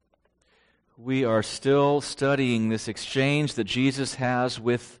We are still studying this exchange that Jesus has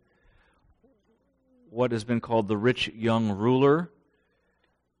with what has been called the rich young ruler.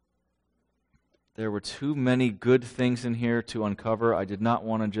 There were too many good things in here to uncover. I did not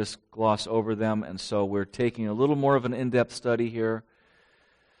want to just gloss over them, and so we're taking a little more of an in-depth study here.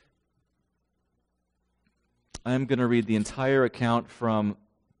 I'm going to read the entire account from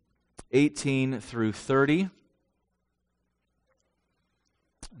 18 through 30.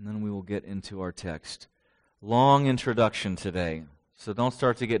 And then we will get into our text. Long introduction today, so don't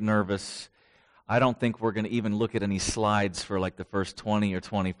start to get nervous. I don't think we're going to even look at any slides for like the first 20 or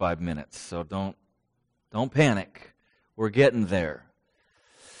 25 minutes, so don't panic. We're getting there.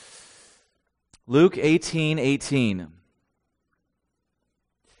 Luke 18:18.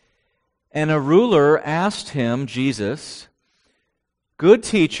 And a ruler asked him, Jesus, "Good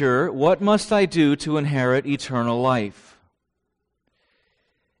teacher, what must I do to inherit eternal life?"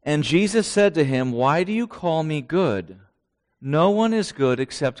 And Jesus said to him, "Why do you call me good? No one is good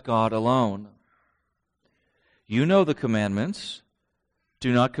except God alone. You know the commandments.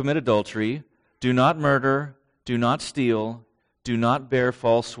 Do not commit adultery. Do not murder. Do not steal. Do not bear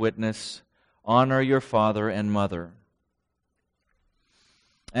false witness. Honor your father and mother."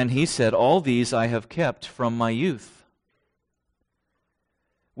 And he said, "All these I have kept from my youth."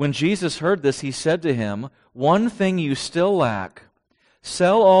 When Jesus heard this, he said to him, "One thing you still lack.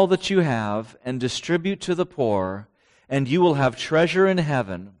 Sell all that you have and distribute to the poor, and you will have treasure in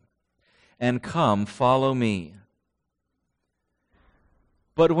heaven. And come, follow me."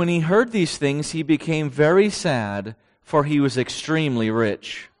 But when he heard these things, he became very sad, for he was extremely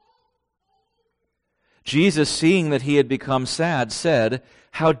rich. Jesus, seeing that he had become sad, said,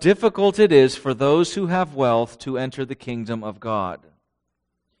 "How difficult it is for those who have wealth to enter the kingdom of God.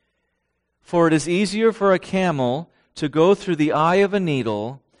 For it is easier for a camel to go through the eye of a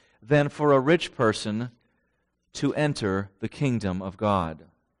needle than for a rich person to enter the kingdom of God."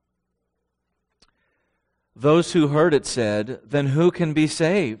 Those who heard it said, "Then who can be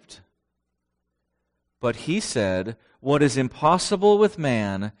saved?" But he said, "What is impossible with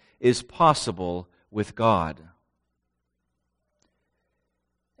man is possible with God."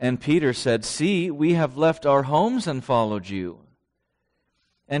 And Peter said, "See, we have left our homes and followed you."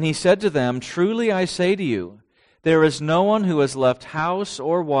 And he said to them, "Truly I say to you, there is no one who has left house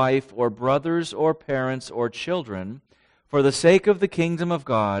or wife or brothers or parents or children for the sake of the kingdom of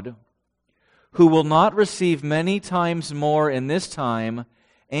God, who will not receive many times more in this time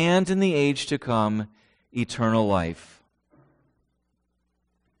and in the age to come eternal life."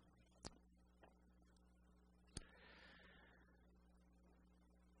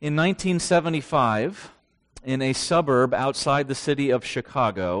 In 1975, in a suburb outside the city of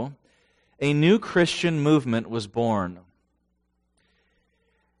Chicago, a new Christian movement was born.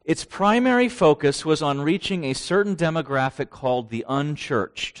 Its primary focus was on reaching a certain demographic called the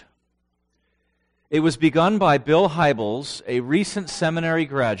unchurched. It was begun by Bill Hybels, a recent seminary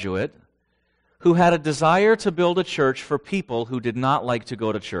graduate, who had a desire to build a church for people who did not like to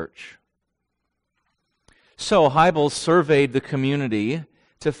go to church. So Hybels surveyed the community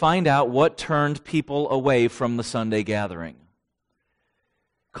to find out what turned people away from the Sunday gathering.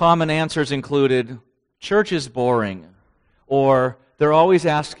 Common answers included, "Church is boring," or "They're always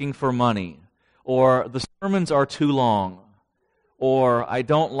asking for money," or "The sermons are too long," or "I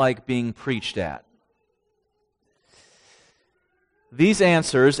don't like being preached at." These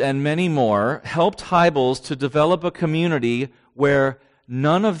answers and many more helped Hybels to develop a community where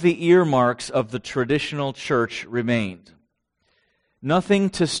none of the earmarks of the traditional church remained. Nothing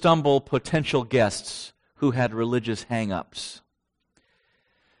to stumble potential guests who had religious hang-ups.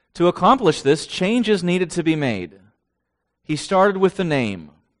 To accomplish this, changes needed to be made. He started with the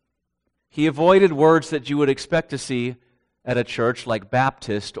name. He avoided words that you would expect to see at a church like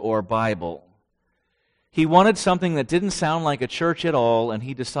Baptist or Bible. He wanted something that didn't sound like a church at all, and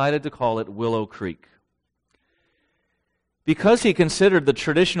he decided to call it Willow Creek. Because he considered the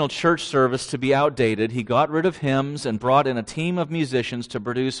traditional church service to be outdated, he got rid of hymns and brought in a team of musicians to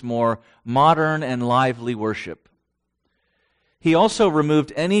produce more modern and lively worship. He also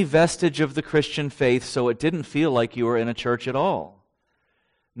removed any vestige of the Christian faith so it didn't feel like you were in a church at all.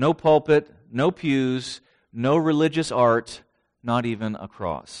 No pulpit, no pews, no religious art, not even a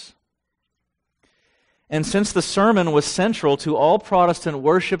cross. And since the sermon was central to all Protestant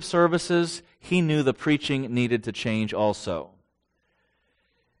worship services, he knew the preaching needed to change also.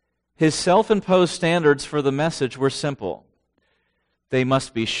 His self-imposed standards for the message were simple. They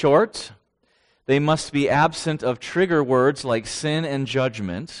must be short, they must be absent of trigger words like sin and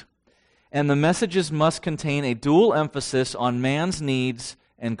judgment, and the messages must contain a dual emphasis on man's needs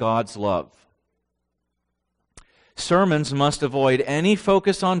and God's love. Sermons must avoid any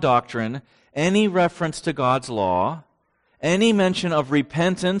focus on doctrine, any reference to God's law, any mention of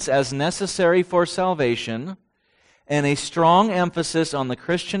repentance as necessary for salvation, and a strong emphasis on the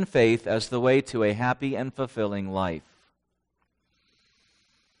Christian faith as the way to a happy and fulfilling life.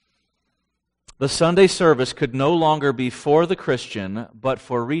 The Sunday service could no longer be for the Christian, but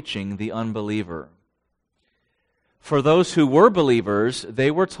for reaching the unbeliever. For those who were believers,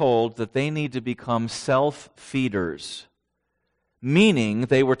 they were told that they need to become self-feeders, meaning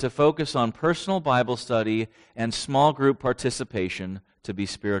they were to focus on personal Bible study and small group participation to be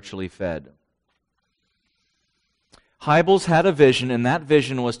spiritually fed. Hybels had a vision, and that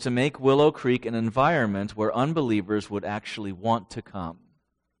vision was to make Willow Creek an environment where unbelievers would actually want to come.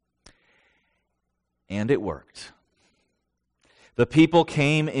 And it worked. The people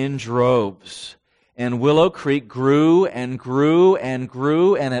came in droves, and Willow Creek grew and grew and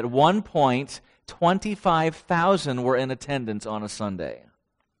grew, and at one point, 25,000 were in attendance on a Sunday.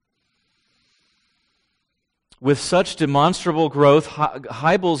 With such demonstrable growth,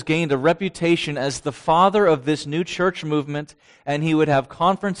 Hybels gained a reputation as the father of this new church movement, and he would have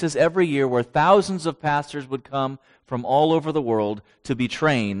conferences every year where thousands of pastors would come from all over the world to be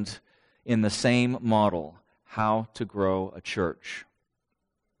trained in the same model, how to grow a church.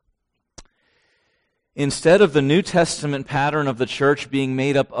 Instead of the New Testament pattern of the church being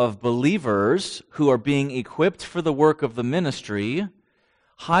made up of believers who are being equipped for the work of the ministry,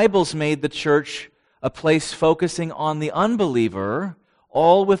 Hybels made the church a place focusing on the unbeliever,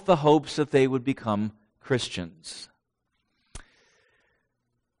 all with the hopes that they would become Christians.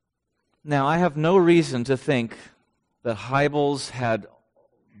 Now, I have no reason to think that Hybels had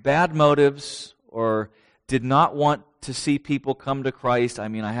bad motives or did not want to see people come to Christ. I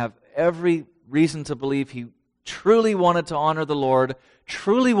mean, I have every reason to believe he truly wanted to honor the Lord,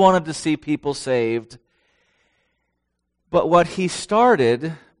 truly wanted to see people saved. But what he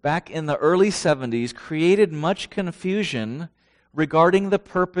started back in the early 70s created much confusion regarding the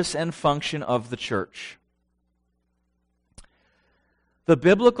purpose and function of the church. The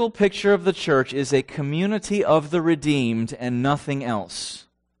biblical picture of the church is a community of the redeemed and nothing else.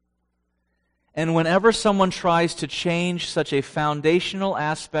 And whenever someone tries to change such a foundational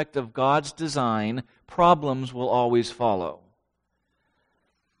aspect of God's design, problems will always follow.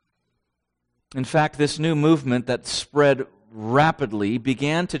 In fact, this new movement that spread rapidly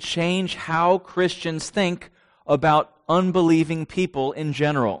began to change how Christians think about unbelieving people in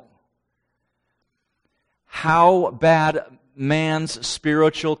general. How bad man's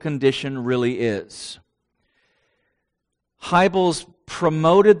spiritual condition really is. Hybels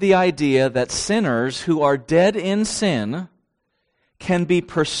promoted the idea that sinners who are dead in sin can be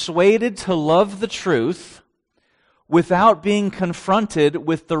persuaded to love the truth without being confronted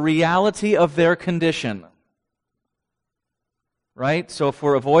with the reality of their condition. Right? So if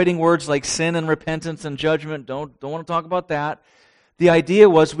we're avoiding words like sin and repentance and judgment, don't want to talk about that. The idea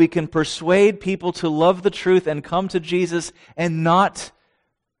was we can persuade people to love the truth and come to Jesus and not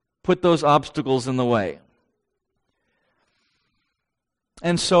put those obstacles in the way.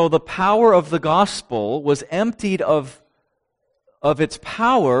 And so the power of the gospel was emptied of its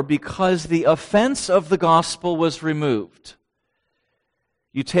power because the offense of the gospel was removed.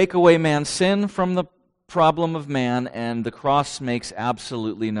 You take away man's sin from the problem of man, and the cross makes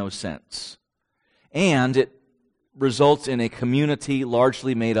absolutely no sense. And it results in a community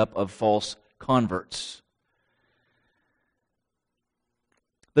largely made up of false converts.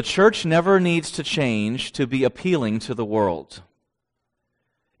 The church never needs to change to be appealing to the world.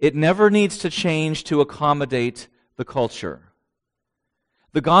 It never needs to change to accommodate the culture.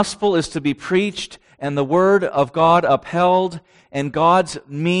 The gospel is to be preached and the word of God upheld, and God's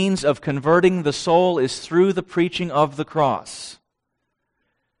means of converting the soul is through the preaching of the cross.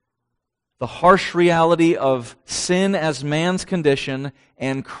 The harsh reality of sin as man's condition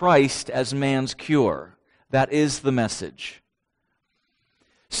and Christ as man's cure. That is the message.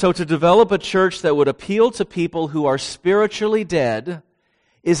 So to develop a church that would appeal to people who are spiritually dead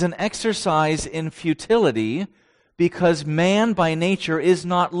is an exercise in futility because man by nature is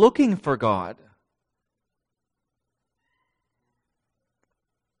not looking for God.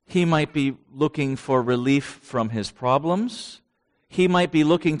 He might be looking for relief from his problems. He might be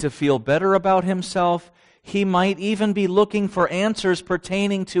looking to feel better about himself. He might even be looking for answers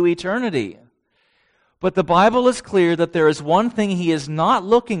pertaining to eternity. But the Bible is clear that there is one thing he is not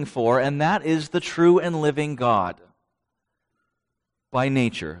looking for, and that is the true and living God. By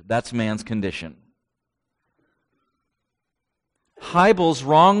nature, that's man's condition. Hybels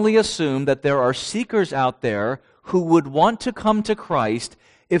wrongly assumed that there are seekers out there who would want to come to Christ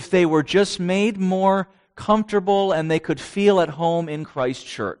if they were just made more comfortable and they could feel at home in Christ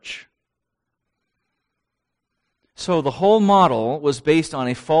Church. So the whole model was based on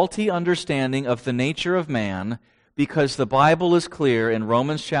a faulty understanding of the nature of man, because the Bible is clear in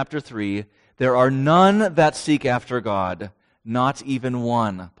Romans chapter 3, there are none that seek after God, not even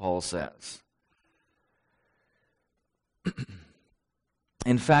one, Paul says.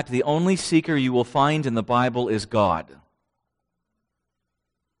 In fact, the only seeker you will find in the Bible is God.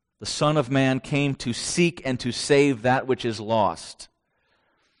 The Son of Man came to seek and to save that which is lost.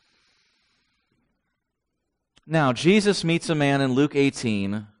 Now, Jesus meets a man in Luke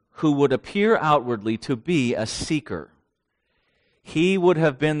 18 who would appear outwardly to be a seeker. He would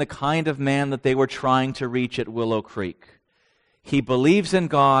have been the kind of man that they were trying to reach at Willow Creek. He believes in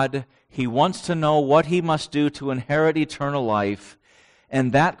God. He wants to know what he must do to inherit eternal life.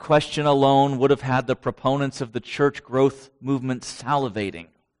 And that question alone would have had the proponents of the church growth movement salivating.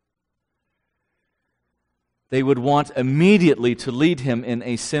 They would want immediately to lead him in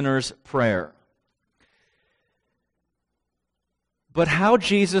a sinner's prayer. But how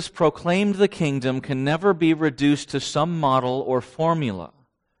Jesus proclaimed the kingdom can never be reduced to some model or formula.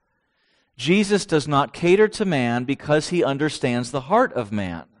 Jesus does not cater to man because he understands the heart of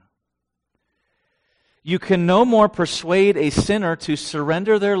man. You can no more persuade a sinner to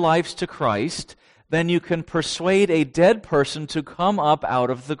surrender their lives to Christ than you can persuade a dead person to come up out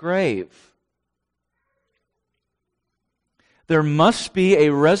of the grave. There must be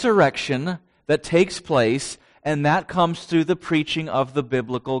a resurrection that takes place, and that comes through the preaching of the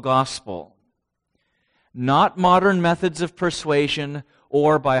biblical gospel. Not modern methods of persuasion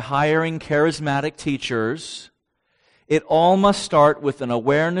or by hiring charismatic teachers. It all must start with an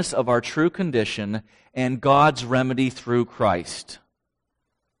awareness of our true condition and God's remedy through Christ.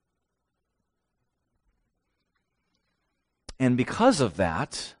 And because of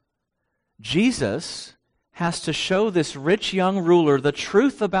that, Jesus has to show this rich young ruler the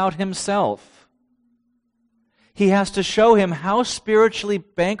truth about himself. He has to show him how spiritually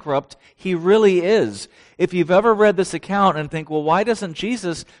bankrupt he really is. If you've ever read this account and think, well, why doesn't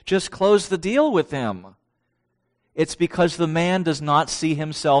Jesus just close the deal with him? It's because the man does not see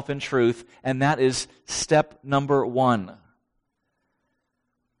himself in truth, and that is step number one.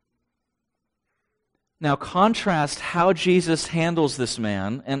 Now contrast how Jesus handles this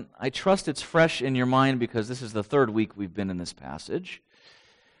man, and I trust it's fresh in your mind because this is the third week we've been in this passage.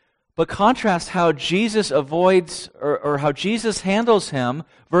 But contrast how Jesus avoids, or how Jesus handles him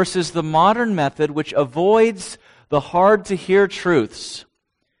versus the modern method which avoids the hard-to-hear truths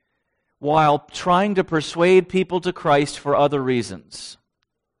while trying to persuade people to Christ for other reasons.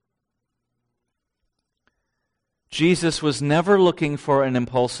 Jesus was never looking for an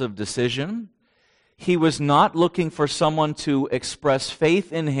impulsive decision. He was not looking for someone to express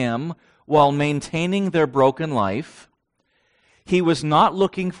faith in him while maintaining their broken life. He was not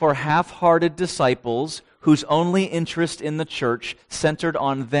looking for half-hearted disciples whose only interest in the church centered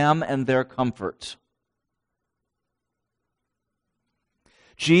on them and their comfort.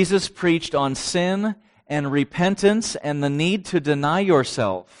 Jesus preached on sin and repentance and the need to deny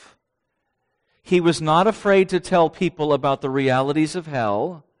yourself. He was not afraid to tell people about the realities of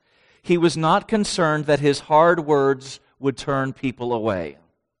hell. He was not concerned that his hard words would turn people away.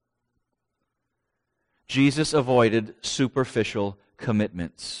 Jesus avoided superficial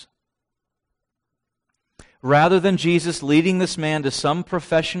commitments. Rather than Jesus leading this man to some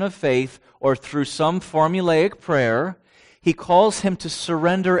profession of faith or through some formulaic prayer, he calls him to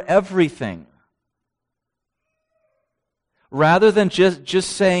surrender everything. Rather than Jesus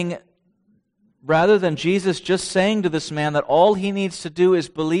just saying to this man that all he needs to do is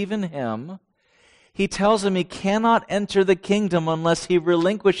believe in him, he tells him he cannot enter the kingdom unless he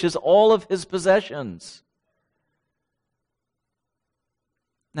relinquishes all of his possessions.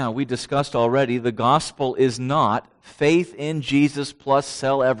 Now, we discussed already, the gospel is not faith in Jesus plus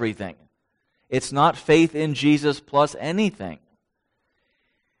sell everything. It's not faith in Jesus plus anything.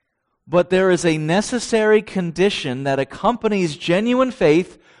 But there is a necessary condition that accompanies genuine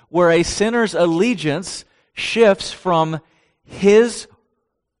faith where a sinner's allegiance shifts from his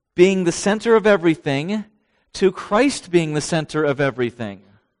being the center of everything to Christ being the center of everything.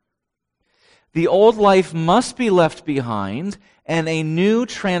 The old life must be left behind and a new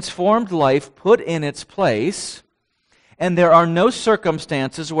transformed life put in its place. And there are no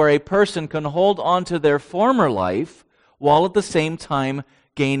circumstances where a person can hold on to their former life while at the same time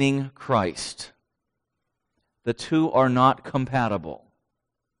gaining Christ. The two are not compatible.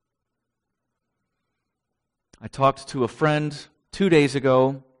 I talked to a friend 2 days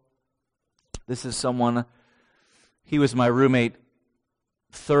ago. This is someone, he was my roommate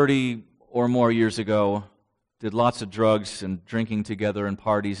 30 or more years ago, did lots of drugs and drinking together and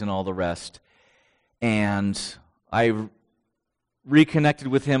parties and all the rest. And I reconnected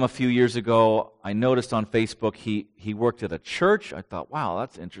with him a few years ago. I noticed on Facebook he worked at a church. I thought, wow,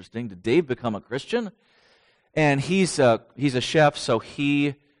 that's interesting. Did Dave become a Christian? And he's a chef, so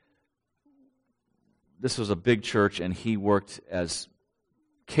this was a big church, and he worked as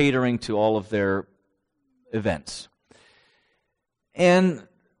catering to all of their events. And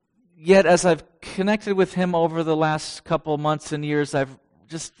yet, as I've connected with him over the last couple months and years, I've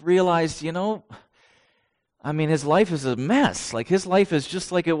just realized, his life is a mess. Like, his life is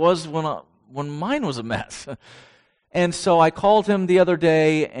just like it was when mine was a mess. And so I called him the other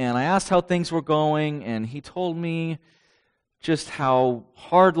day, and I asked how things were going, and he told me just how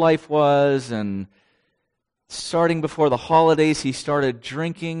hard life was, and starting before the holidays, he started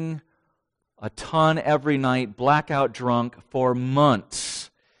drinking a ton every night, blackout drunk for months.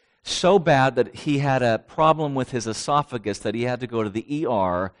 So bad that he had a problem with his esophagus that he had to go to the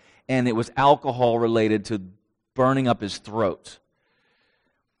ER, and it was alcohol related to burning up his throat.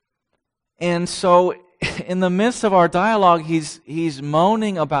 And so in the midst of our dialogue, he's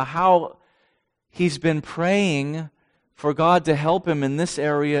moaning about how he's been praying for God to help him in this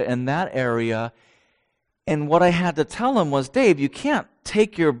area and that area. And what I had to tell him was, Dave, you can't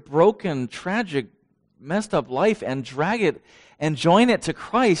take your broken, tragic, messed up life and drag it and join it to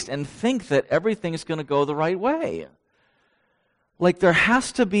Christ and think that everything's going to go the right way. Like, there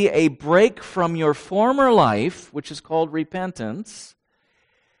has to be a break from your former life, which is called repentance,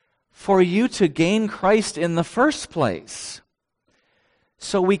 for you to gain Christ in the first place.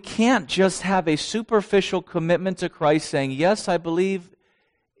 So we can't just have a superficial commitment to Christ saying, yes, I believe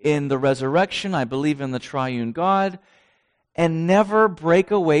in the resurrection, I believe in the triune God, and never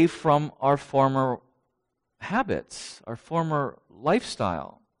break away from our former habits, our former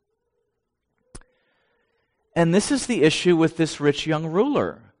lifestyle. And this is the issue with this rich young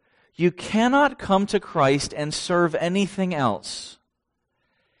ruler. You cannot come to Christ and serve anything else.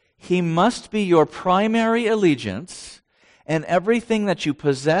 He must be your primary allegiance, and everything that you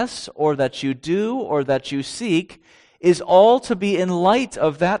possess or that you do or that you seek is all to be in light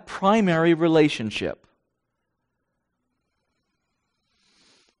of that primary relationship.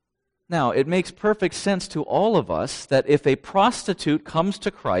 Now, it makes perfect sense to all of us that if a prostitute comes to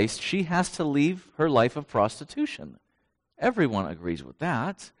Christ, she has to leave her life of prostitution. Everyone agrees with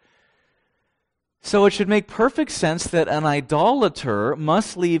that. So it should make perfect sense that an idolater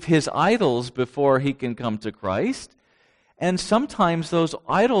must leave his idols before he can come to Christ. And sometimes those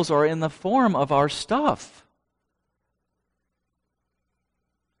idols are in the form of our stuff.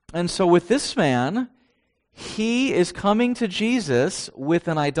 And so with this man, he is coming to Jesus with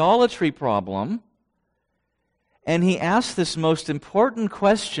an idolatry problem, and he asks this most important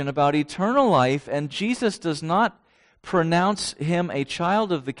question about eternal life, and Jesus does not pronounce him a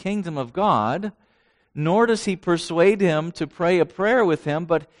child of the kingdom of God, nor does he persuade him to pray a prayer with him,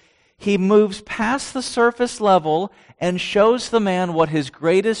 but he moves past the surface level and shows the man what his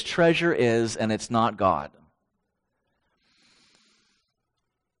greatest treasure is, and it's not God.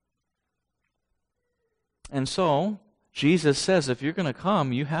 And so, Jesus says, if you're going to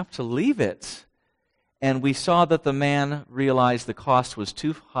come, you have to leave it. And we saw that the man realized the cost was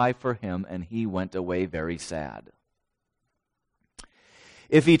too high for him, and he went away very sad.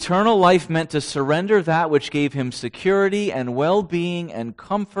 If eternal life meant to surrender that which gave him security and well-being and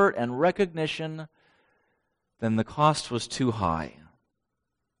comfort and recognition, then the cost was too high.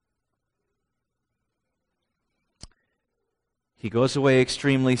 He goes away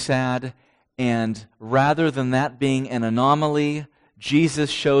extremely sad. And rather than that being an anomaly, Jesus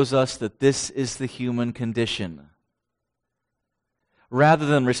shows us that this is the human condition. Rather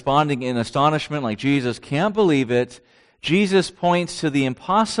than responding in astonishment like Jesus can't believe it, Jesus points to the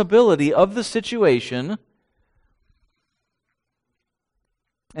impossibility of the situation,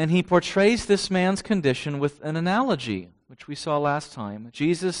 and he portrays this man's condition with an analogy, which we saw last time.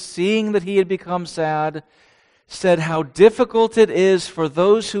 Jesus, seeing that he had become sad, said how difficult it is for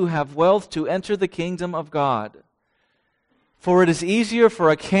those who have wealth to enter the kingdom of God. For it is easier for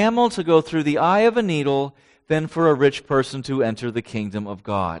a camel to go through the eye of a needle than for a rich person to enter the kingdom of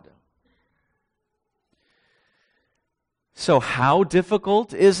God. So how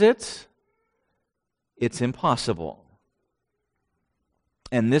difficult is it? It's impossible.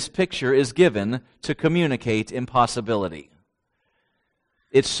 And this picture is given to communicate impossibility.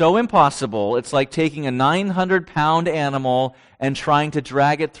 It's so impossible, it's like taking a 900-pound animal and trying to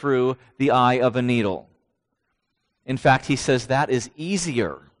drag it through the eye of a needle. In fact, he says that is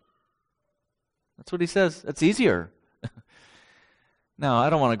easier. That's what he says. That's easier. Now,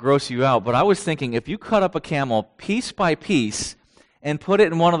 I don't want to gross you out, but I was thinking if you cut up a camel piece by piece and put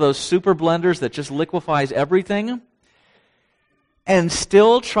it in one of those super blenders that just liquefies everything, and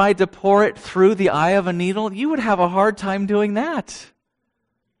still tried to pour it through the eye of a needle, you would have a hard time doing that.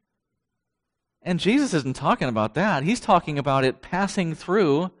 And Jesus isn't talking about that. He's talking about it passing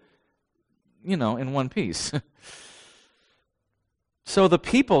through, in one piece. So the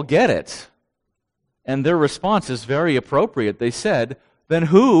people get it. And their response is very appropriate. They said, then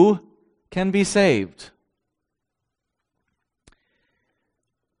who can be saved?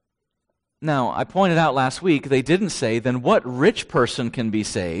 Now, I pointed out last week, they didn't say, then what rich person can be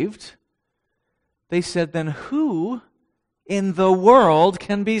saved? They said, then who in the world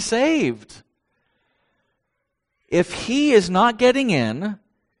can be saved? If he is not getting in,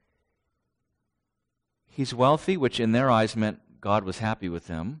 he's wealthy, which in their eyes meant God was happy with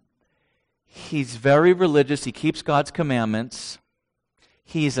him. He's very religious. He keeps God's commandments.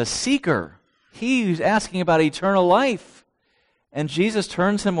 He's a seeker. He's asking about eternal life. And Jesus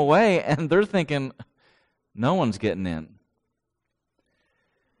turns him away, and they're thinking, no one's getting in.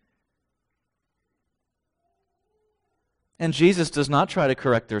 And Jesus does not try to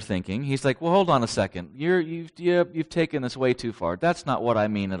correct their thinking. He's like, well, hold on a second. You've taken this way too far. That's not what I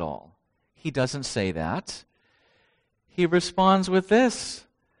mean at all. He doesn't say that. He responds with this.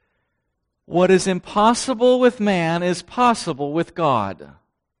 What is impossible with man is possible with God.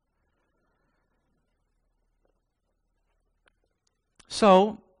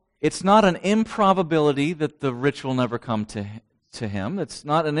 So, it's not an improbability that the rich will never come to him. It's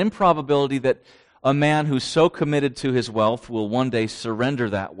not an improbability that a man who's so committed to his wealth will one day surrender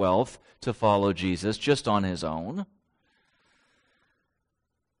that wealth to follow Jesus just on his own.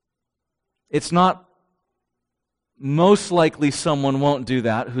 It's not most likely someone won't do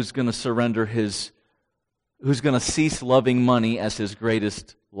that who's going to surrender who's going to cease loving money as his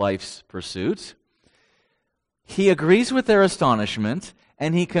greatest life's pursuit. He agrees with their astonishment,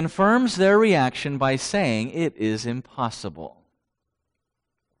 and he confirms their reaction by saying it is impossible.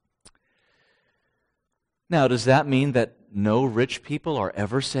 Now, does that mean that no rich people are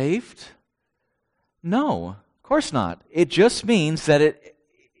ever saved? No, of course not. It just means that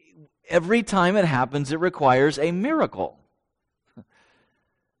every time it happens, it requires a miracle.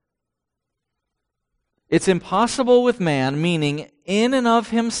 It's impossible with man, meaning in and of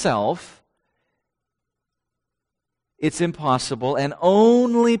himself, it's impossible and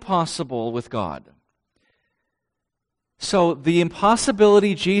only possible with God. So the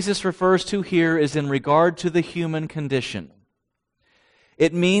impossibility Jesus refers to here is in regard to the human condition.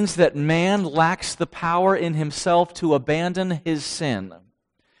 It means that man lacks the power in himself to abandon his sin.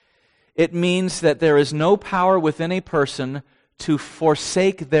 It means that there is no power within a person to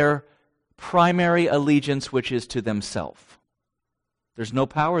forsake their primary allegiance, which is to themselves. There's no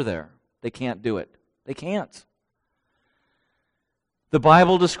power there. They can't do it. They can't. The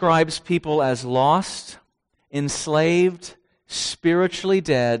Bible describes people as lost, enslaved, spiritually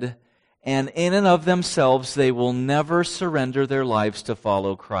dead, and in and of themselves they will never surrender their lives to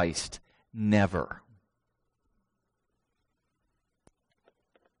follow Christ. Never.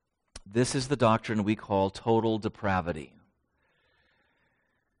 This is the doctrine we call total depravity.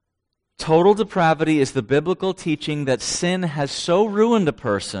 Total depravity is the biblical teaching that sin has so ruined a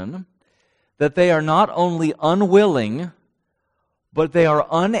person that they are not only unwilling, but they are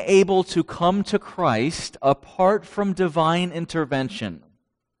unable to come to Christ apart from divine intervention.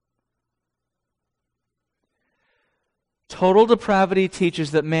 Total depravity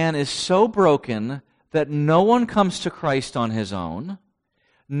teaches that man is so broken that no one comes to Christ on his own,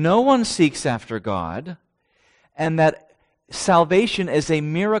 no one seeks after God, and that salvation is a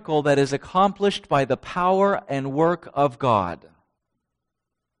miracle that is accomplished by the power and work of God.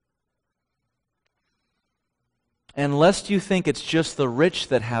 And lest you think it's just the rich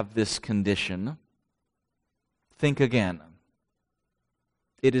that have this condition, think again.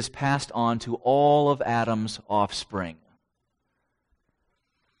 It is passed on to all of Adam's offspring,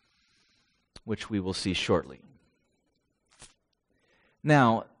 which we will see shortly.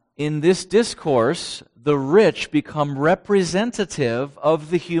 Now, in this discourse, the rich become representative of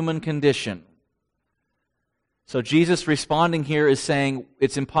the human condition. So Jesus responding here is saying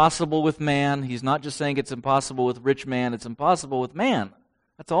it's impossible with man. He's not just saying it's impossible with rich man, it's impossible with man.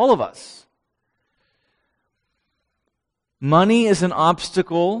 That's all of us. Money is an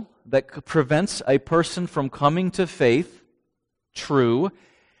obstacle that prevents a person from coming to faith, true,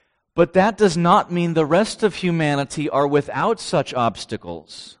 but that does not mean the rest of humanity are without such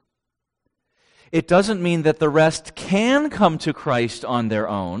obstacles. It doesn't mean that the rest can come to Christ on their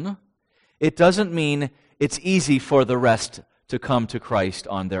own. It doesn't mean it's easy for the rest to come to Christ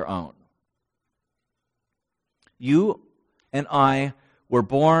on their own. You and I were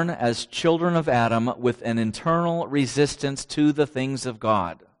born as children of Adam with an internal resistance to the things of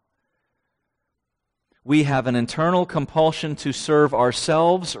God. We have an internal compulsion to serve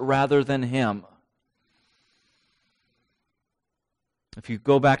ourselves rather than Him. If you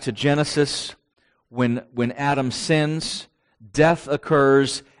go back to Genesis, when Adam sins, death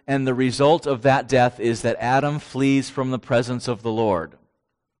occurs, and the result of that death is that Adam flees from the presence of the Lord.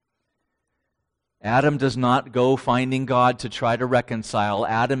 Adam does not go finding God to try to reconcile.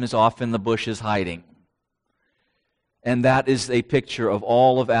 Adam is off in the bushes hiding. And that is a picture of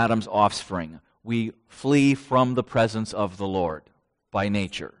all of Adam's offspring. We flee from the presence of the Lord by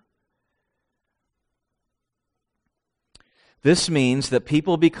nature. This means that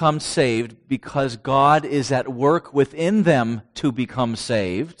people become saved because God is at work within them to become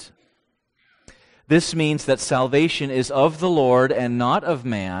saved. This means that salvation is of the Lord and not of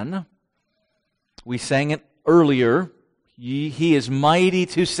man. We sang it earlier. He is mighty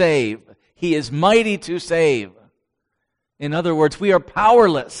to save. He is mighty to save. In other words, we are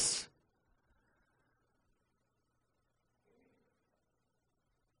powerless.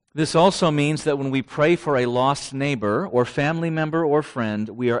 This also means that when we pray for a lost neighbor or family member or friend,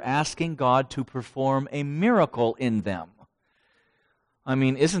 we are asking God to perform a miracle in them. I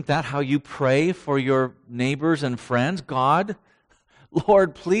mean, isn't that how you pray for your neighbors and friends? God,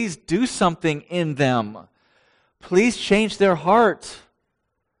 Lord, please do something in them. Please change their heart.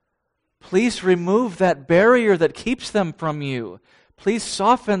 Please remove that barrier that keeps them from you. Please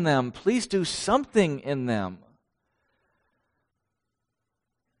soften them. Please do something in them.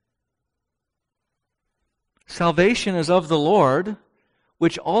 Salvation is of the Lord,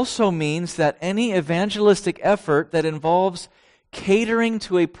 which also means that any evangelistic effort that involves catering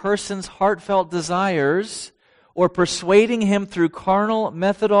to a person's heartfelt desires or persuading him through carnal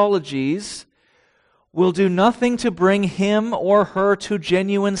methodologies will do nothing to bring him or her to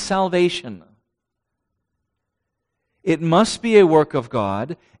genuine salvation. It must be a work of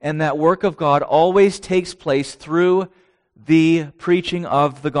God, and that work of God always takes place through the preaching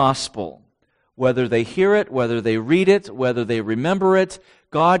of the gospel. Whether they hear it, whether they read it, whether they remember it,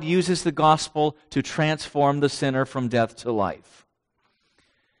 God uses the gospel to transform the sinner from death to life.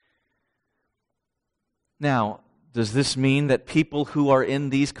 Now, does this mean that people who are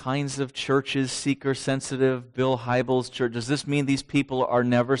in these kinds of churches, seeker-sensitive, Bill Hybels church, does this mean these people are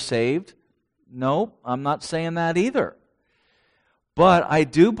never saved? No, I'm not saying that either. But I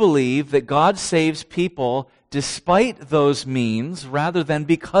do believe that God saves people despite those means rather than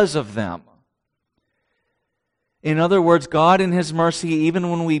because of them. In other words, God in His mercy, even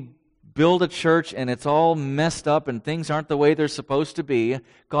when we build a church and it's all messed up and things aren't the way they're supposed to be,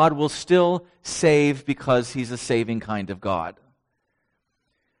 God will still save because He's a saving kind of God.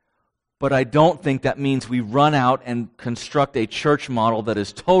 But I don't think that means we run out and construct a church model that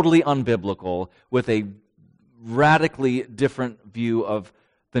is totally unbiblical with a radically different view of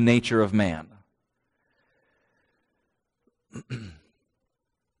the nature of man.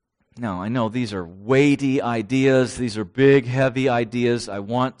 Now, I know these are weighty ideas. These are big, heavy ideas. I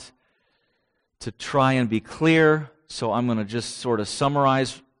want to try and be clear, so I'm going to just sort of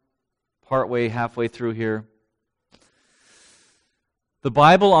summarize halfway through here. The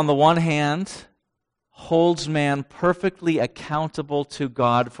Bible, on the one hand, holds man perfectly accountable to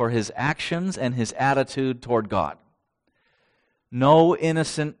God for his actions and his attitude toward God. No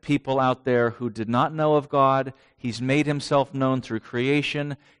innocent people out there who did not know of God. He's made Himself known through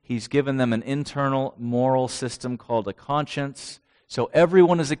creation. He's given them an internal moral system called a conscience. So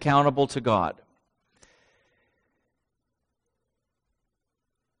everyone is accountable to God.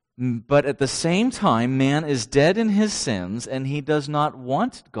 But at the same time, man is dead in his sins and he does not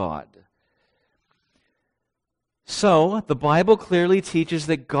want God. So, the Bible clearly teaches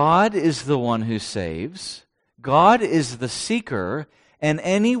that God is the one who saves. God is the seeker, and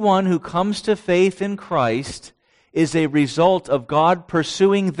anyone who comes to faith in Christ is a result of God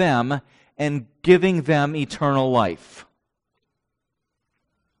pursuing them and giving them eternal life.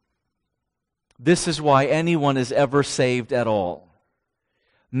 This is why anyone is ever saved at all.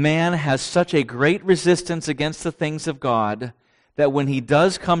 Man has such a great resistance against the things of God that when he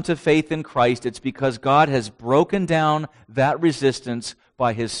does come to faith in Christ, it's because God has broken down that resistance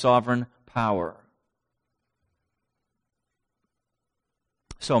by His sovereign power.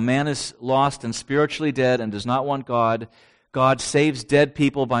 So man is lost and spiritually dead and does not want God. God saves dead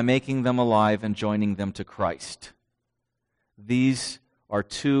people by making them alive and joining them to Christ. These are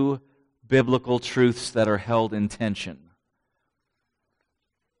two biblical truths that are held in tension.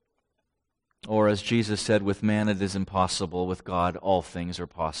 Or as Jesus said, with man it is impossible, with God all things are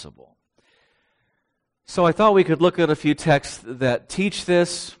possible. So I thought we could look at a few texts that teach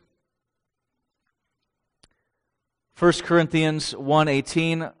this. 1 Corinthians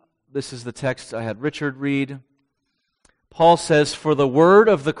 1:18, this is the text I had Richard read. Paul says, "For the word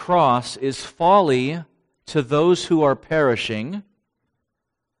of the cross is folly to those who are perishing,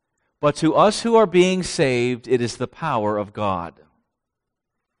 but to us who are being saved, it is the power of God."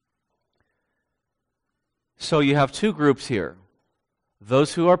 So you have two groups here.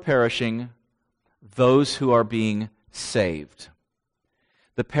 Those who are perishing, those who are being saved.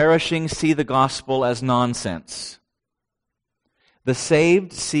 The perishing see the gospel as nonsense. The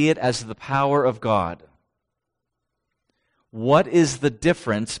saved see it as the power of God. What is the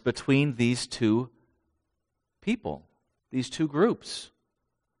difference between these two people, these two groups?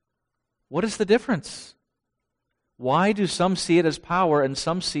 What is the difference? Why do some see it as power and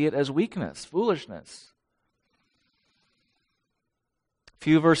some see it as weakness, foolishness? A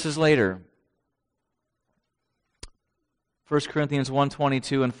few verses later, 1 Corinthians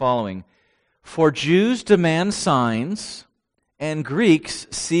 1:22 and following. "For Jews demand signs, and Greeks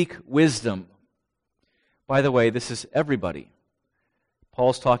seek wisdom." By the way, this is everybody.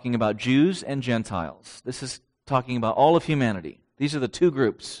 Paul's talking about Jews and Gentiles. This is talking about all of humanity. These are the two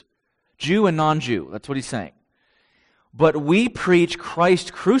groups, Jew and non-Jew. That's what he's saying. "But we preach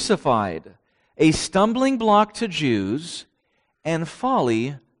Christ crucified, a stumbling block to Jews and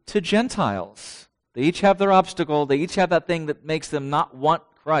folly to Gentiles." They each have their obstacle. They each have that thing that makes them not want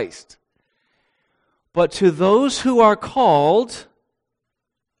Christ. "But to those who are called,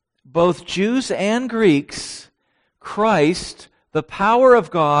 both Jews and Greeks, Christ, the power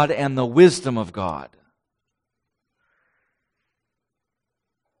of God and the wisdom of God."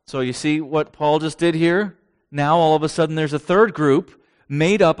 So you see what Paul just did here? Now all of a sudden there's a third group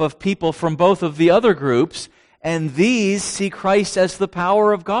made up of people from both of the other groups, and these see Christ as the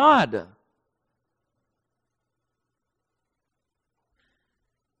power of God.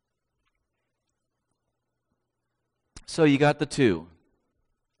 So you got the two.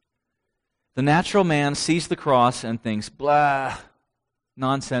 The natural man sees the cross and thinks, blah,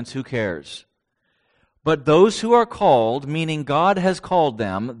 nonsense, who cares? But those who are called, meaning God has called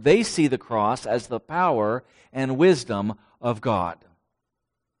them, they see the cross as the power and wisdom of God.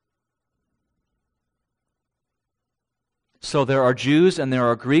 So there are Jews and there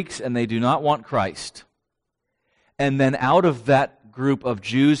are Greeks, and they do not want Christ. And then out of that group of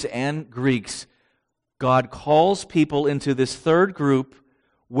Jews and Greeks, God calls people into this third group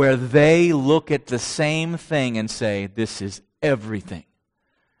where they look at the same thing and say, this is everything.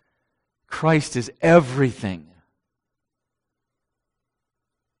 Christ is everything.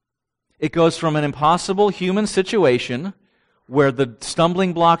 It goes from an impossible human situation where the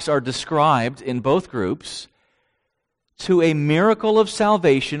stumbling blocks are described in both groups to a miracle of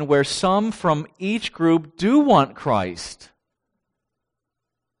salvation where some from each group do want Christ.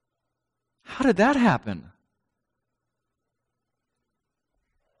 How did that happen?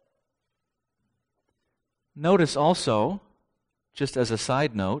 Notice also, just as a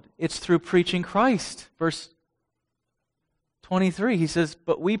side note, it's through preaching Christ. Verse 23, he says,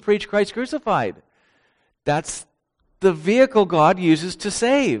 "But we preach Christ crucified." That's the vehicle God uses to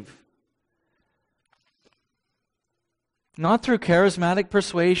save. Not through charismatic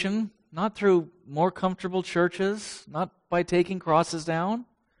persuasion, not through more comfortable churches, not by taking crosses down.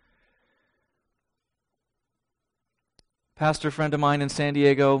 Pastor friend of mine in San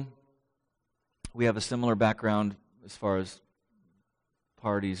Diego, we have a similar background as far as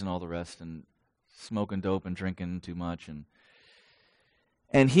parties and all the rest, and smoking dope and drinking too much.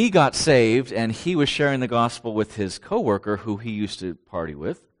 And he got saved, and he was sharing the gospel with his coworker who he used to party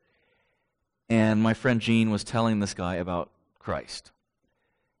with. And my friend Gene was telling this guy about Christ.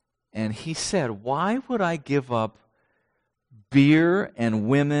 And he said, "Why would I give up beer and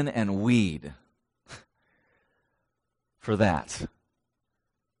women and weed for that?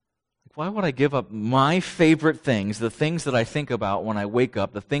 Why would I give up my favorite things, the things that I think about when I wake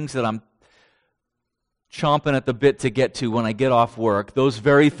up, the things that I'm chomping at the bit to get to when I get off work, those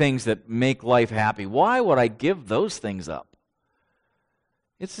very things that make life happy? Why would I give those things up?"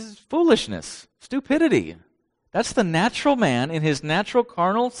 It's foolishness, stupidity. That's the natural man in his natural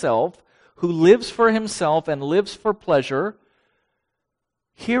carnal self who lives for himself and lives for pleasure,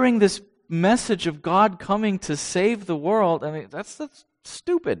 hearing this message of God coming to save the world. I mean, that's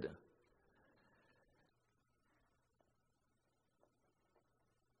stupid.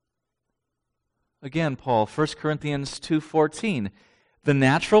 Again, Paul, 1 Corinthians 2:14, "The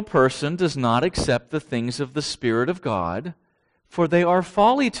natural person does not accept the things of the Spirit of God, for they are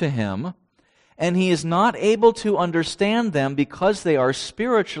folly to him, and he is not able to understand them because they are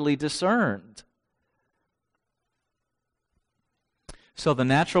spiritually discerned. So the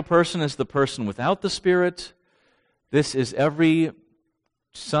natural person is the person without the Spirit. This is every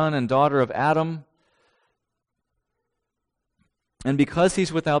son and daughter of Adam. And because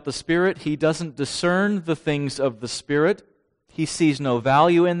he's without the Spirit, he doesn't discern the things of the Spirit. He sees no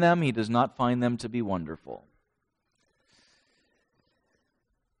value in them. He does not find them to be wonderful.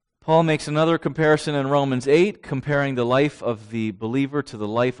 Paul makes another comparison in Romans 8, comparing the life of the believer to the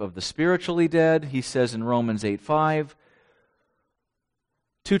life of the spiritually dead. He says in Romans 8:5,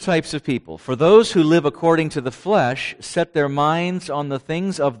 two types of people. For those who live according to the flesh set their minds on the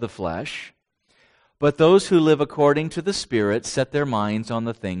things of the flesh, but those who live according to the Spirit set their minds on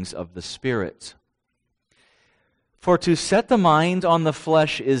the things of the Spirit. For to set the mind on the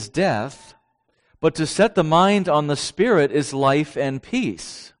flesh is death, but to set the mind on the Spirit is life and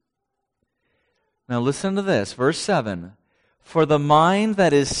peace. Now listen to this, verse 7. For the mind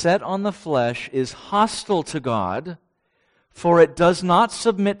that is set on the flesh is hostile to God, for it does not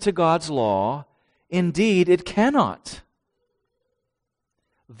submit to God's law. Indeed, it cannot.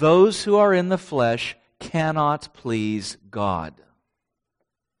 Those who are in the flesh cannot please God.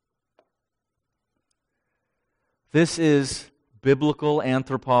 This is Biblical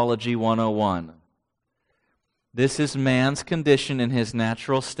Anthropology 101. This is man's condition in his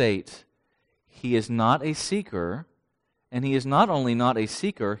natural state. He is not a seeker, and he is not only not a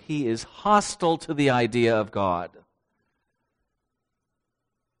seeker, he is hostile to the idea of God.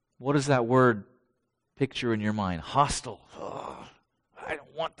 What does that word picture in your mind? Hostile. Oh, I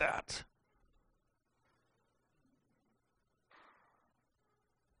don't want that.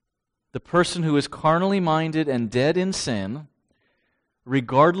 The person who is carnally minded and dead in sin,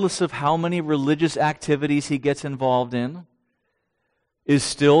 regardless of how many religious activities he gets involved in, is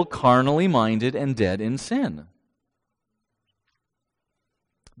still carnally minded and dead in sin.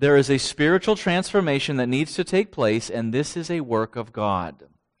 There is a spiritual transformation that needs to take place, and this is a work of God.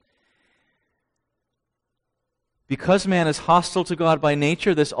 Because man is hostile to God by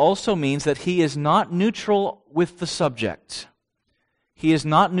nature, this also means that he is not neutral with the subject. He is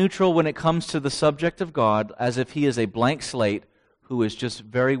not neutral when it comes to the subject of God, as if he is a blank slate who is just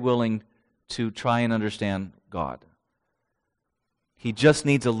very willing to try and understand God. He just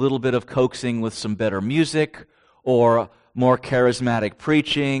needs a little bit of coaxing with some better music, or more charismatic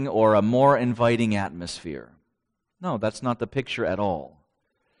preaching, or a more inviting atmosphere. No, that's not the picture at all.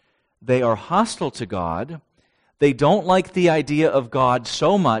 They are hostile to God. They don't like the idea of God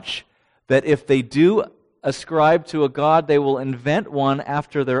so much that if they do ascribe to a God, they will invent one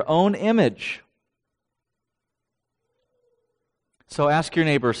after their own image. So ask your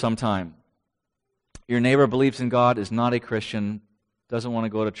neighbor sometime. Your neighbor believes in God, is not a Christian, doesn't want to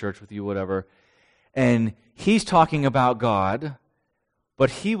go to church with you, whatever, and he's talking about God, but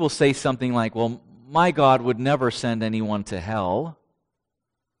he will say something like, well, my God would never send anyone to hell.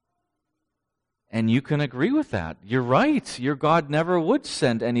 And you can agree with that. You're right. Your God never would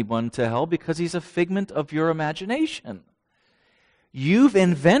send anyone to hell because he's a figment of your imagination. You've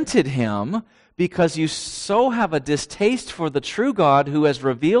invented him because you so have a distaste for the true God who has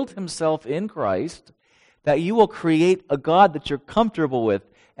revealed himself in Christ that you will create a God that you're comfortable with,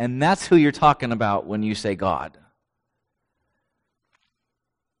 and that's who you're talking about when you say God.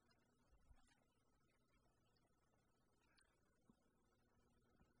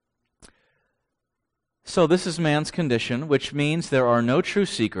 So this is man's condition, which means there are no true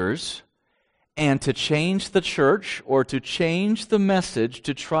seekers, and to change the church or to change the message,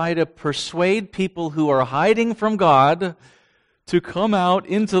 to try to persuade people who are hiding from God to come out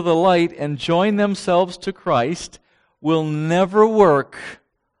into the light and join themselves to Christ will never work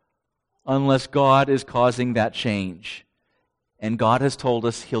unless God is causing that change. And God has told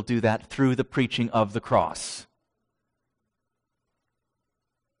us he'll do that through the preaching of the cross.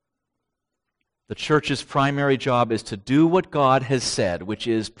 The church's primary job is to do what God has said, which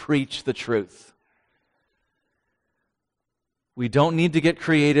is preach the truth. We don't need to get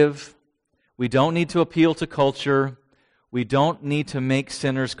creative. We don't need to appeal to culture. We don't need to make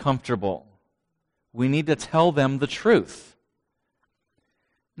sinners comfortable. We need to tell them the truth.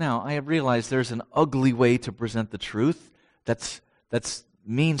 Now, I realize there's an ugly way to present the truth that's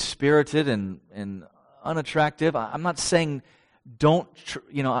mean-spirited and unattractive. I'm not saying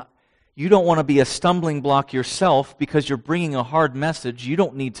you don't want to be a stumbling block yourself because you're bringing a hard message. You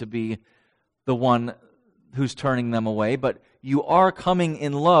don't need to be the one who's turning them away, but you are coming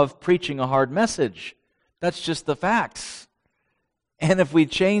in love preaching a hard message. That's just the facts. And if we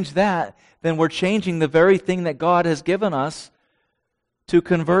change that, then we're changing the very thing that God has given us to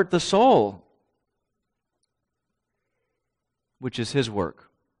convert the soul. which is His work.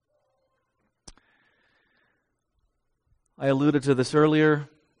 I alluded to this earlier.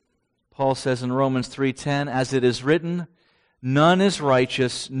 Paul says in Romans 3:10, "As it is written, none is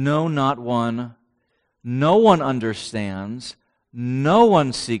righteous, no, not one. No one understands, no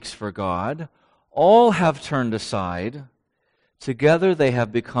one seeks for God. All have turned aside. Together they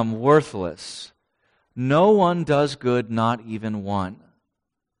have become worthless. No one does good, not even one."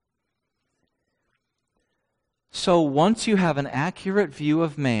 So once you have an accurate view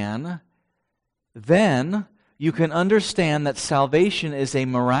of man, then you can understand that salvation is a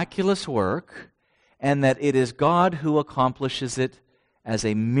miraculous work and that it is God who accomplishes it as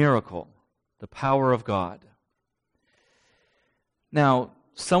a miracle, the power of God. Now,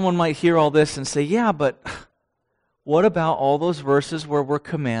 someone might hear all this and say, yeah, but what about all those verses where we're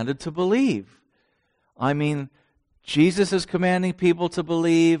commanded to believe? I mean, Jesus is commanding people to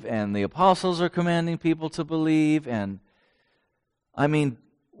believe, and the apostles are commanding people to believe, and I mean,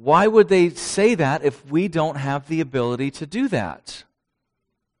 why would they say that if we don't have the ability to do that?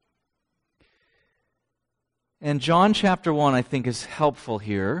 And John chapter 1, I think, is helpful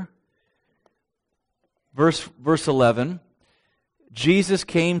here. Verse 11, Jesus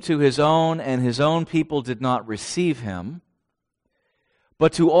came to His own, and His own people did not receive Him.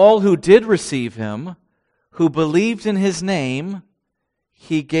 But to all who did receive Him, who believed in His name,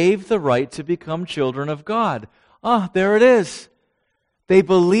 He gave the right to become children of God. There it is. They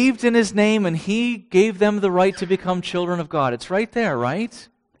believed in His name, and He gave them the right to become children of God. It's right there, right?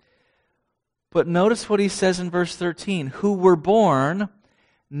 But notice what He says in verse 13. Who were born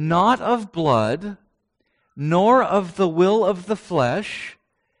not of blood, nor of the will of the flesh,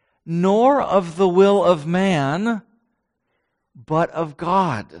 nor of the will of man, but of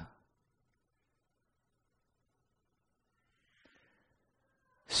God.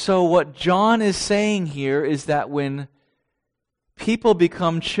 So what John is saying here is that when people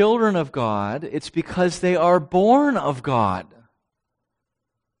become children of God, it's because they are born of God.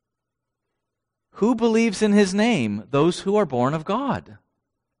 Who believes in His name? Those who are born of God.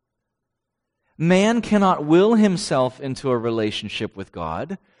 Man cannot will himself into a relationship with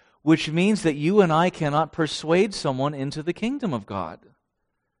God, which means that you and I cannot persuade someone into the kingdom of God.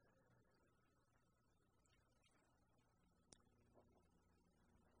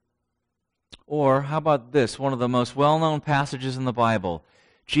 Or how about this, one of the most well-known passages in the Bible,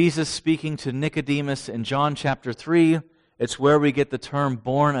 Jesus speaking to Nicodemus in John chapter 3. It's where we get the term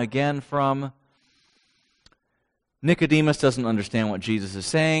born again from. Nicodemus doesn't understand what Jesus is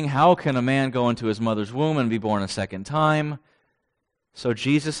saying. How can a man go into his mother's womb and be born a second time? So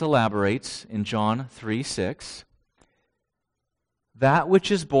Jesus elaborates in John 3:6. That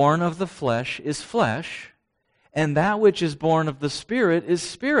which is born of the flesh is flesh, and that which is born of the Spirit is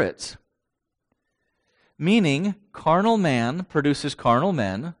spirit. Meaning, carnal man produces carnal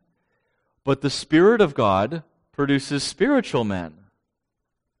men, but the Spirit of God produces spiritual men.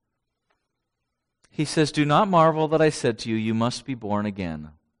 He says, do not marvel that I said to you, you must be born again.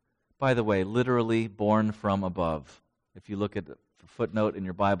 By the way, literally born from above. If you look at the footnote in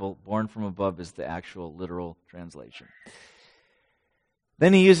your Bible, born from above is the actual literal translation.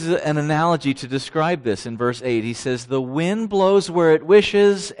 Then he uses an analogy to describe this in verse 8. He says, the wind blows where it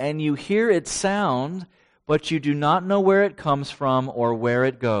wishes, and you hear its sound, but you do not know where it comes from or where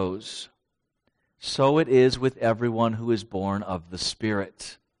it goes. So it is with everyone who is born of the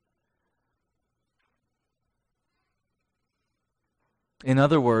Spirit. In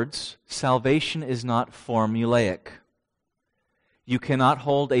other words, salvation is not formulaic. You cannot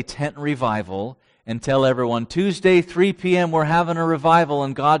hold a tent revival and tell everyone, Tuesday, 3 p.m., we're having a revival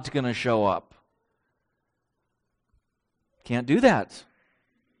and God's going to show up. Can't do that.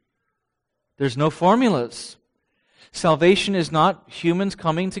 There's no formulas. Salvation is not humans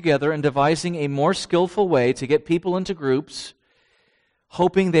coming together and devising a more skillful way to get people into groups,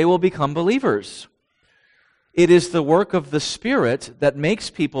 hoping they will become believers. It is the work of the Spirit that makes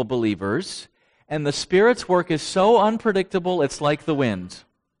people believers, and the Spirit's work is so unpredictable, it's like the wind.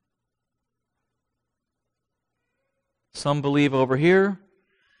 Some believe over here,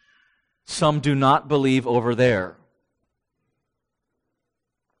 some do not believe over there.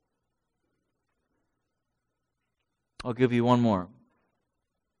 I'll give you one more.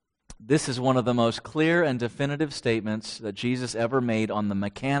 This is one of the most clear and definitive statements that Jesus ever made on the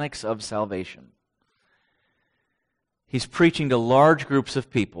mechanics of salvation. He's preaching to large groups of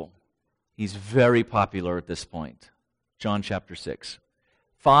people. He's very popular at this point. John chapter 6.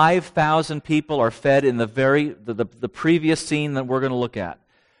 5,000 people are fed in the previous scene that we're going to look at.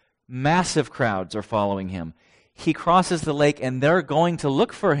 Massive crowds are following him. He crosses the lake and they're going to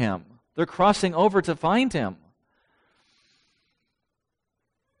look for him. They're crossing over to find him.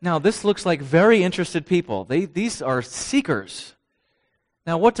 Now, this looks like very interested people. These are seekers.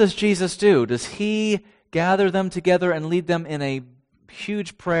 Now, what does Jesus do? Does he gather them together and lead them in a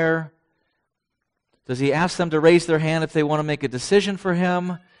huge prayer? Does he ask them to raise their hand if they want to make a decision for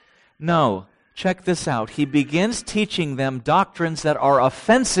him? No. Check this out. He begins teaching them doctrines that are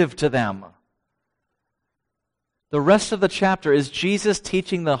offensive to them. The rest of the chapter is Jesus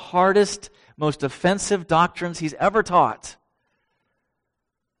teaching the hardest, most offensive doctrines he's ever taught.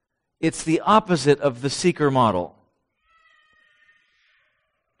 It's the opposite of the seeker model.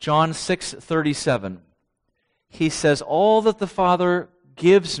 John 6:37. He says, "All that the Father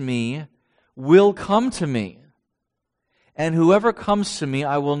gives me will come to me, and whoever comes to me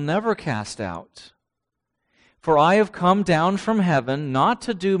I will never cast out. For I have come down from heaven not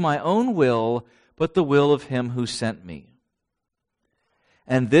to do my own will, but the will of him who sent me.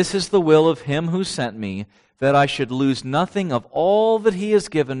 And this is the will of him who sent me, that I should lose nothing of all that he has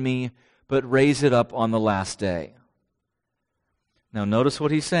given me, but raise it up on the last day." Now notice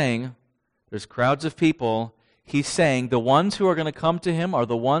what he's saying. There's crowds of people. He's saying the ones who are going to come to him are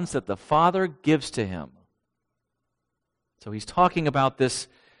the ones that the Father gives to him. So he's talking about this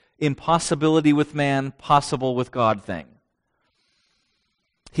impossibility with man, possible with God thing.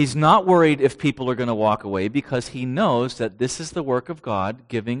 He's not worried if people are going to walk away because he knows that this is the work of God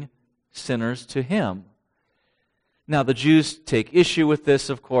giving sinners to him. Now, the Jews take issue with this,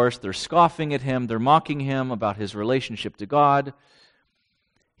 of course. They're scoffing at him. They're mocking him about his relationship to God.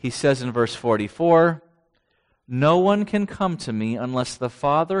 He says in verse 44, "No one can come to me unless the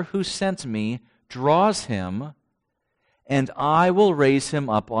Father who sent me draws him, and I will raise him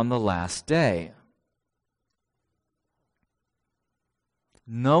up on the last day."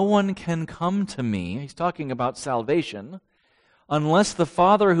 No one can come to me, he's talking about salvation, unless the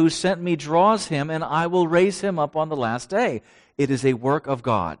Father who sent me draws him, and I will raise him up on the last day. It is a work of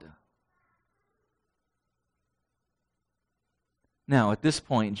God. Now, at this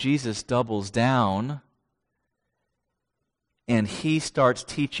point, Jesus doubles down, and he starts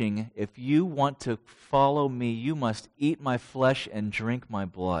teaching, if you want to follow me, you must eat my flesh and drink my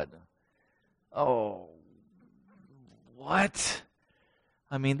blood. Oh, what?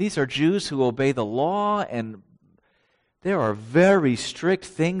 I mean, these are Jews who obey the law, and there are very strict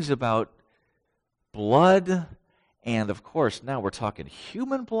things about blood. And of course, now we're talking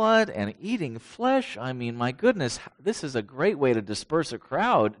human blood and eating flesh. I mean, my goodness, this is a great way to disperse a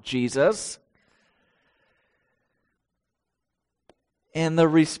crowd, Jesus. And the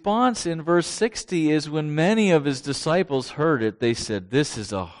response in verse 60 is when many of his disciples heard it, they said, "This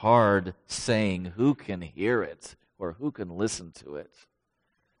is a hard saying. Who can hear it? Or who can listen to it?"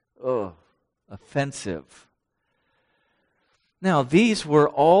 Oh, offensive. Now, these were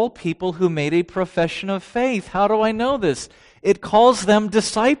all people who made a profession of faith. How do I know this? It calls them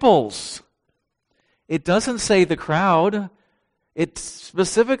disciples. It doesn't say the crowd. It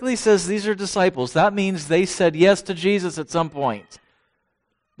specifically says these are disciples. That means they said yes to Jesus at some point.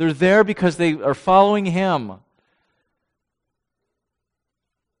 They're there because they are following him.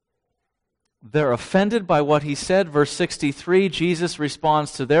 They're offended by what he said. Verse 63, Jesus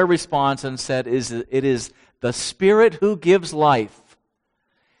responds to their response and said, "It is the Spirit who gives life.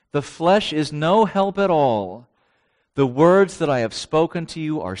 The flesh is no help at all. The words that I have spoken to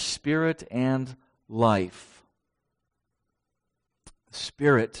you are spirit and life." The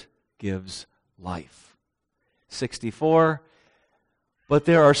Spirit gives life. 64, "But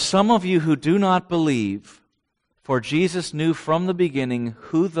there are some of you who do not believe. For Jesus knew from the beginning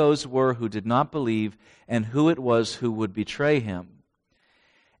who those were who did not believe and who it was who would betray him.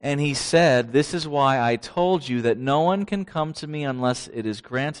 And he said, 'This is why I told you that no one can come to me unless it is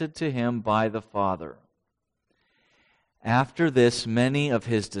granted to him by the Father.' After this, many of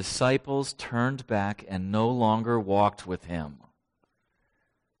his disciples turned back and no longer walked with him."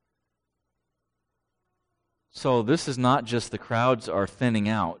 So this is not just the crowds are thinning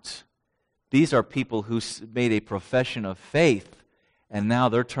out. These are people who made a profession of faith, and now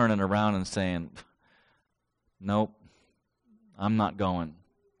they're turning around and saying, "Nope, I'm not going."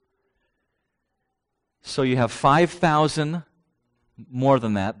 So you have 5,000, more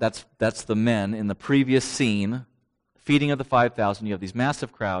than that. That's the men in the previous scene, feeding of the 5,000. You have these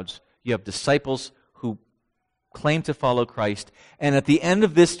massive crowds. You have disciples who claim to follow Christ. And at the end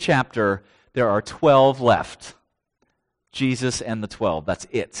of this chapter, there are 12 left. Jesus and the 12. That's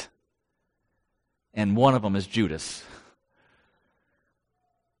it. And one of them is Judas.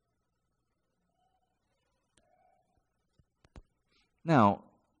 Now,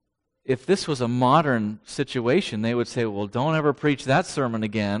 if this was a modern situation, they would say, "Well, don't ever preach that sermon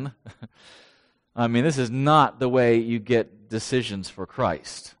again." I mean, this is not the way you get decisions for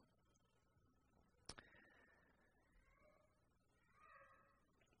Christ.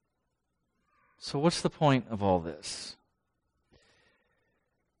 So what's the point of all this?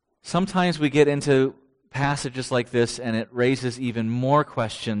 Sometimes we get into passages like this and it raises even more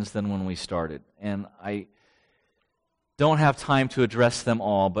questions than when we started. And I don't have time to address them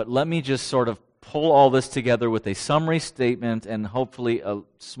all, but let me just sort of pull all this together with a summary statement and hopefully a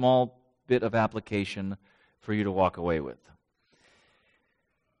small bit of application for you to walk away with.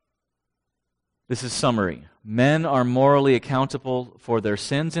 This is summary. Men are morally accountable for their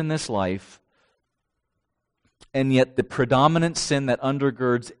sins in this life, and yet the predominant sin that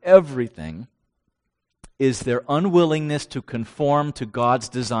undergirds everything is their unwillingness to conform to God's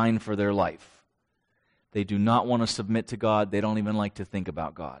design for their life. They do not want to submit to God. They don't even like to think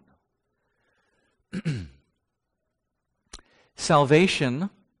about God. Salvation,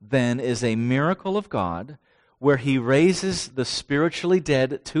 then, is a miracle of God where He raises the spiritually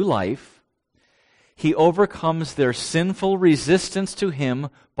dead to life. He overcomes their sinful resistance to Him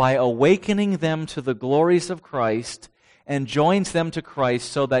by awakening them to the glories of Christ and joins them to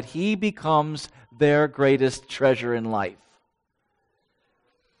Christ so that He becomes their greatest treasure in life.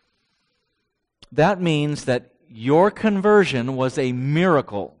 That means that your conversion was a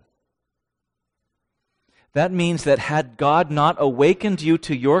miracle. That means that had God not awakened you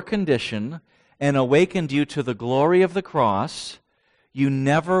to your condition and awakened you to the glory of the cross, you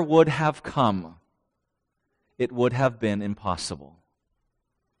never would have come. It would have been impossible.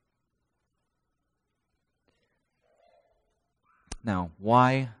 Now,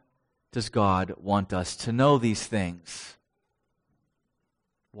 why does God want us to know these things?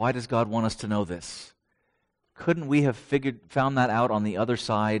 Why does God want us to know this? Couldn't we have found that out on the other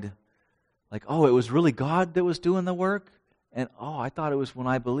side? Like, oh, it was really God that was doing the work? And, oh, I thought it was when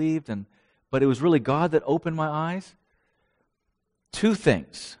I believed, but it was really God that opened my eyes? Two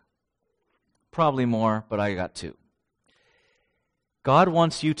things. Probably more, but I got two. God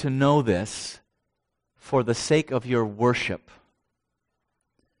wants you to know this for the sake of your worship.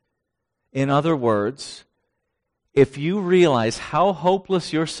 In other words, if you realize how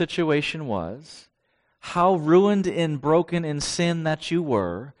hopeless your situation was, how ruined and broken in sin that you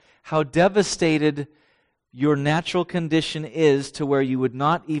were, how devastated your natural condition is to where you would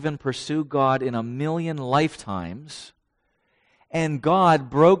not even pursue God in 1,000,000 lifetimes, and God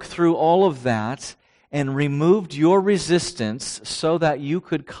broke through all of that and removed your resistance so that you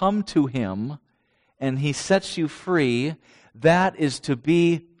could come to Him, and He sets you free, that is to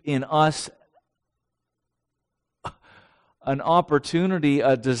be in us an opportunity,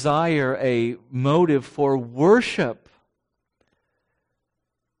 a desire, a motive for worship.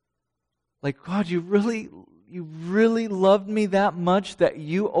 Like, God, you really loved me that much that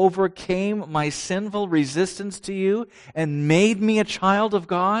you overcame my sinful resistance to you and made me a child of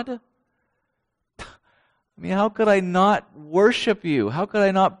God? I mean, how could I not worship you? How could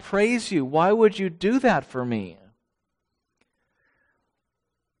I not praise you? Why would you do that for me?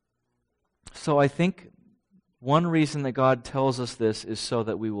 So I think one reason that God tells us this is so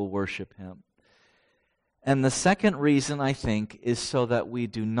that we will worship Him. And the second reason, I think, is so that we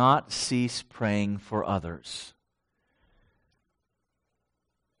do not cease praying for others.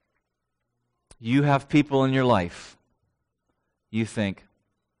 You have people in your life, you think,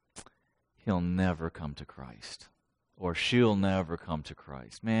 he'll never come to Christ. Or she'll never come to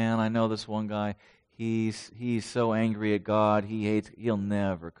Christ. Man, I know this one guy, he's so angry at God, he'll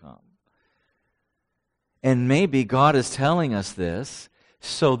never come. And maybe God is telling us this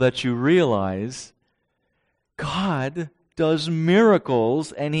so that you realize God does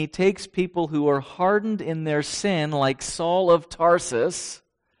miracles, and He takes people who are hardened in their sin, like Saul of Tarsus,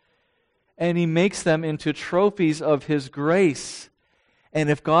 and He makes them into trophies of His grace. And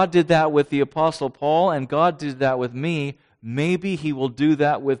if God did that with the Apostle Paul, and God did that with me, maybe He will do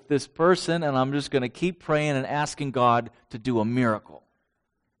that with this person, and I'm just going to keep praying and asking God to do a miracle.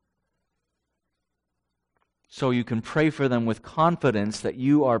 So you can pray for them with confidence that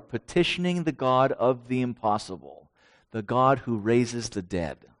you are petitioning the God of the impossible, the God who raises the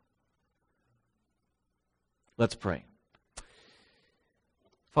dead. Let's pray.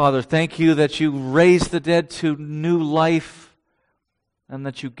 Father, thank you that you raise the dead to new life and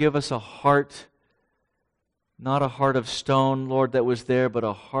that you give us a heart, not a heart of stone, Lord, that was there, but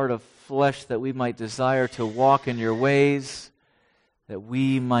a heart of flesh that we might desire to walk in your ways, that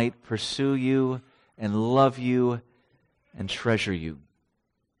we might pursue you and love you and treasure you.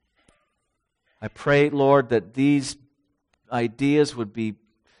 I pray, Lord, that these ideas would be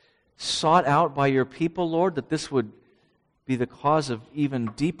sought out by your people, Lord, that this would be the cause of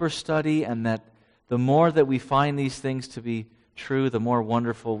even deeper study, and that the more that we find these things to be true, the more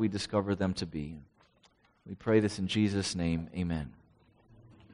wonderful we discover them to be. We pray this in Jesus' name. Amen.